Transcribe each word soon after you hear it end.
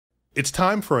It's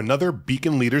time for another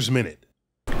Beacon Leaders Minute.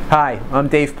 Hi, I'm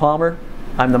Dave Palmer.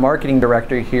 I'm the marketing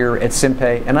director here at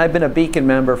Simpay, and I've been a Beacon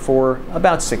member for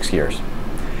about 6 years.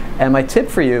 And my tip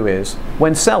for you is,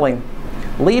 when selling,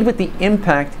 lead with the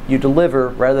impact you deliver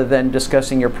rather than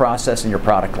discussing your process and your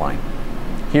product line.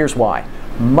 Here's why.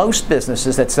 Most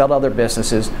businesses that sell to other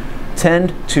businesses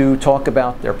tend to talk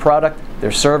about their product,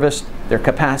 their service, their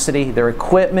capacity, their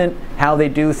equipment, how they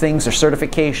do things, their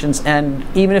certifications, and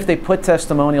even if they put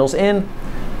testimonials in,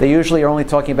 they usually are only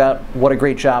talking about what a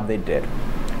great job they did.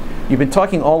 You've been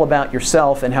talking all about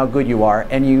yourself and how good you are,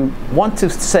 and you want to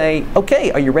say,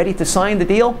 okay, are you ready to sign the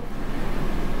deal?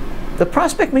 The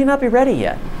prospect may not be ready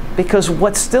yet, because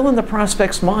what's still in the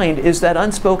prospect's mind is that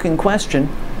unspoken question,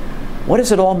 what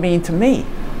does it all mean to me?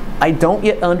 I don't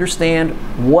yet understand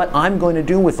what I'm going to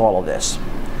do with all of this.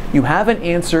 You haven't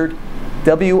answered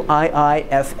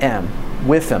WIIFM,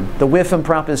 WIIFM, the WIIFM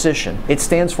proposition. It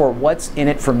stands for what's in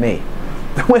it for me.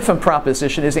 The WIIFM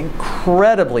proposition is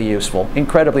incredibly useful,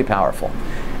 incredibly powerful.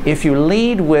 If you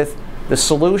lead with the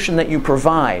solution that you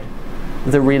provide,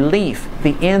 the relief,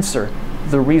 the answer,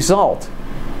 the result,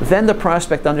 then the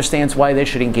prospect understands why they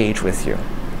should engage with you.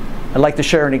 I'd like to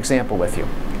share an example with you.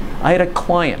 I had a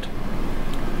client.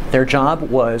 Their job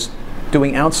was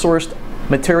doing outsourced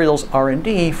materials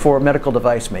R&D for medical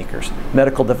device makers.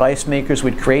 Medical device makers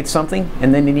would create something,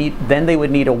 and then they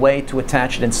would need a way to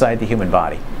attach it inside the human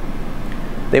body.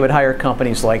 They would hire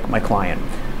companies like my client.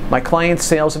 My client's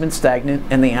sales have been stagnant,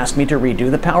 and they asked me to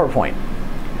redo the PowerPoint.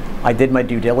 I did my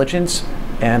due diligence,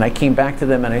 and I came back to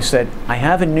them and I said, I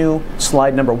have a new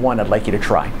slide number 1 I'd like you to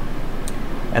try.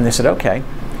 And they said, okay.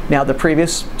 Now, the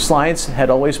previous slides had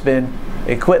always been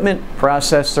equipment,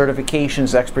 process,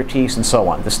 certifications, expertise, and so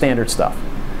on, the standard stuff.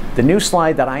 The new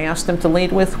slide that I asked them to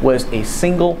lead with was a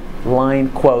single line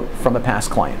quote from a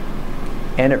past client.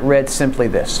 And it read simply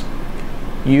this: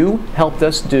 you helped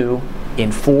us do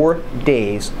in 4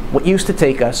 days what used to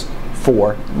take us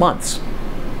 4 months.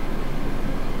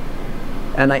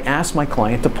 And I asked my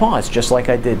client to pause, just like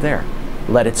I did there.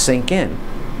 Let it sink in.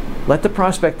 Let the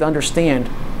prospect understand,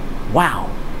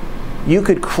 wow, you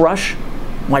could crush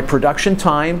my production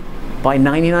time by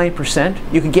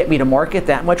 99%. You can get me to market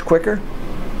that much quicker?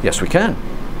 Yes, we can.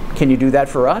 Can you do that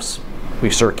for us? We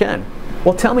sure can.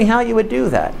 Well, tell me how you would do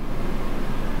that.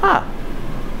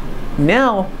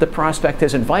 Now the prospect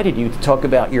has invited you to talk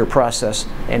about your process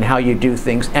and how you do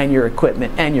things and your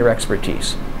equipment and your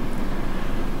expertise.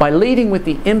 By leading with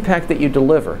the impact that you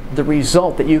deliver, the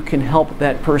result that you can help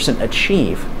that person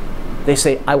achieve, they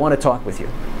say, I want to talk with you.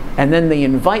 And then they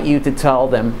invite you to tell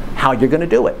them how you're going to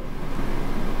do it.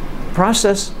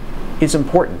 Process is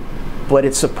important, but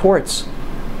it supports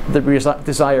the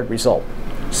desired result.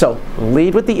 So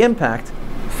lead with the impact,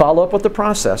 follow up with the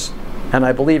process, and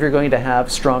I believe you're going to have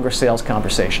stronger sales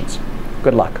conversations.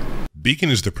 Good luck. Beacon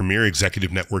is the premier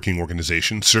executive networking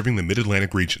organization serving the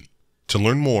Mid-Atlantic region. To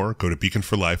learn more, go to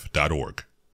beaconforlife.org.